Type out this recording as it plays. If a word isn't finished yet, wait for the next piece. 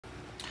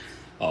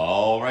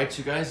All right,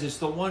 you guys, it's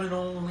the one and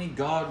only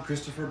God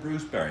Christopher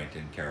Bruce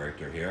Barrington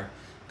character here,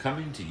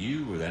 coming to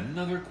you with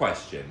another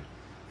question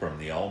from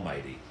the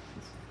Almighty.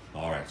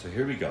 All right, so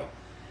here we go.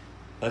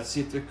 Let's see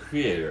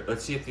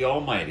if the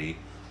Almighty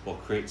will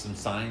create some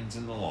signs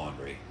in the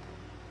laundry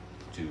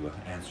to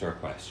answer a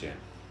question.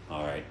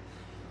 All right.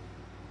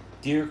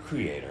 Dear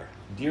Creator,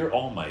 dear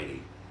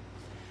Almighty,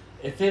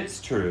 if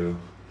it's true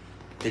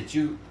that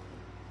you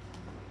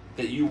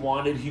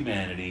wanted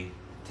humanity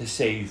to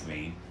save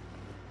me,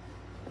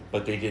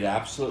 but they did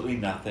absolutely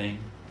nothing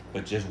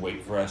but just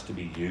wait for us to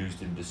be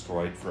used and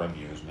destroyed for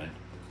amusement.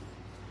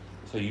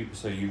 So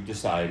you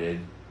decided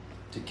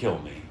to kill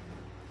me.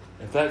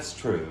 If that's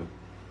true,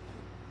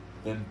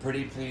 then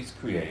pretty please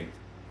create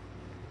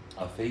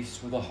a face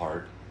with a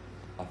heart,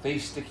 a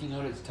face sticking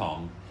out its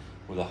tongue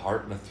with a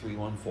heart and a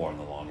 314 in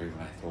the laundry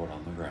when I throw it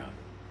on the ground.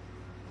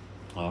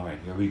 All right,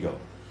 here we go.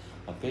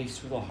 A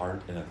face with a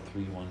heart and a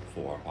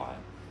 314 pie.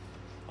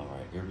 All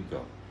right, here we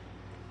go.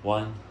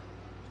 1,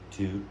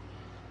 2,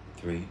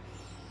 3,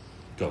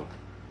 go.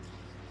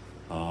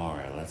 All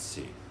right, let's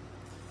see.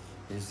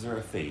 Is there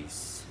a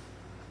face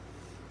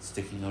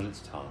sticking out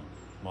its tongue?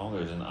 Well,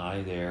 there's an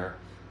eye there.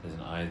 There's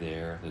an eye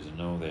there. There's a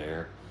nose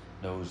there.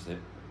 Nose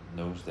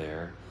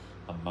there.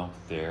 A mouth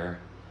there.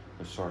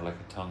 There's sort of like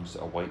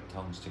a white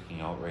tongue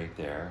sticking out right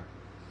there.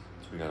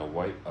 So we got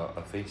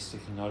a face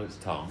sticking out its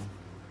tongue.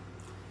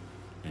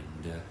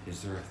 And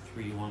is there a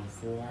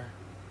 314?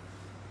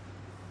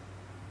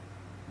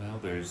 Well,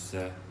 there's.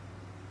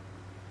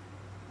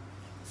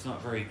 It's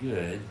not very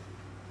good,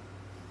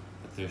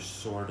 but there's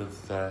sort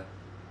of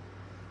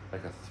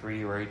like a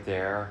 3 right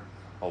there,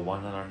 a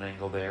 1 on an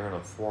angle there, and a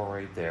 4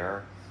 right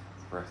there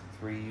for a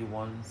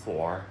 314.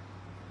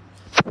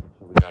 So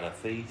we got a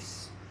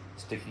face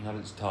sticking out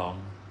its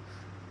tongue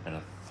and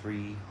a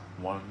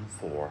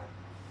 314.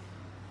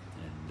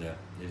 And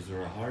is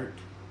there a heart?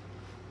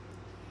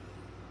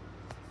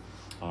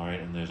 All right,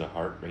 and there's a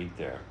heart right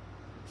there.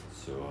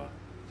 So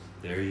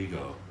there you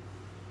go.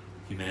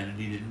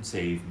 Humanity didn't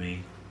save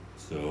me.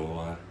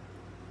 So,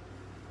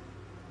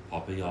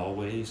 Poppy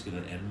always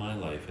gonna end my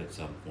life at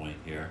some point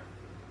here.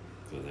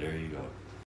 So there you go.